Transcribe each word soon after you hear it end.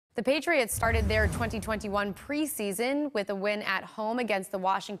The Patriots started their 2021 preseason with a win at home against the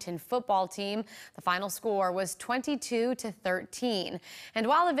Washington football team. The final score was 22-13. And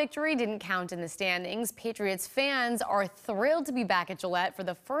while the victory didn't count in the standings, Patriots fans are thrilled to be back at Gillette for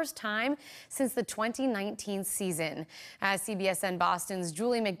the first time since the 2019 season. As CBSN Boston's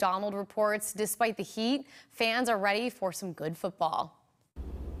Julie McDonald reports, despite the heat, fans are ready for some good football.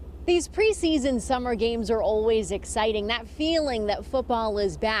 These preseason summer games are always exciting, that feeling that football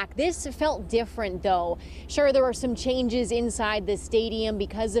is back. This felt different, though. Sure, there are some changes inside the stadium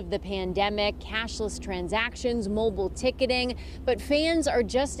because of the pandemic, cashless transactions, mobile ticketing, but fans are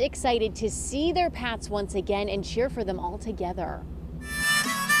just excited to see their Pats once again and cheer for them all together.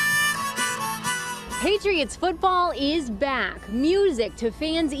 Patriots football is back. Music to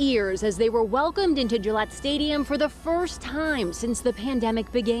fans' ears as they were welcomed into Gillette Stadium for the first time since the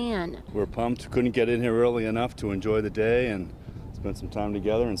pandemic began. We're pumped. Couldn't get in here early enough to enjoy the day and spend some time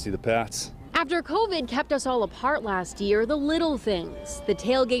together and see the Pats. After COVID kept us all apart last year, the little things, the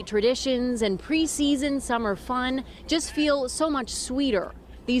tailgate traditions and preseason summer fun just feel so much sweeter.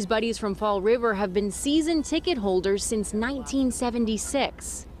 These buddies from Fall River have been season ticket holders since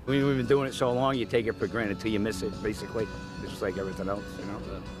 1976. We've been doing it so long, you take it for granted till you miss it, basically. It's just like everything else, you know.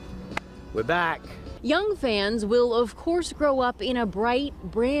 We're back. Young fans will, of course, grow up in a bright,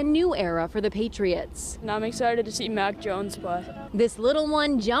 brand new era for the Patriots. And I'm excited to see Mac Jones play. This little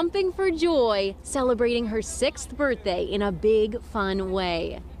one jumping for joy, celebrating her 6th birthday in a big, fun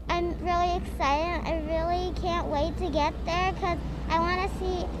way. I'm really excited. I really can't wait to get there because I want to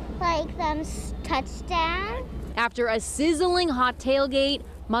see, like, them touchdown. After a sizzling hot tailgate,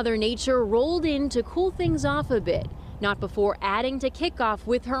 Mother Nature rolled in to cool things off a bit, not before adding to kickoff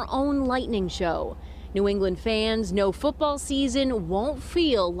with her own lightning show. New England fans know football season won't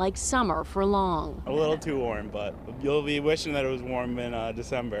feel like summer for long. A little too warm, but you'll be wishing that it was warm in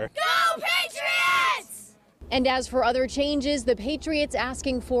December. Go Patriots! And as for other changes, the Patriots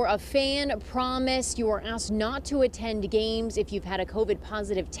asking for a fan promise. You are asked not to attend games if you've had a COVID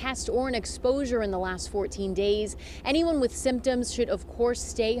positive test or an exposure in the last 14 days. Anyone with symptoms should, of course,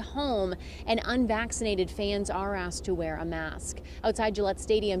 stay home. And unvaccinated fans are asked to wear a mask. Outside Gillette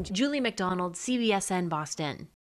Stadium, Julie McDonald, CBSN Boston.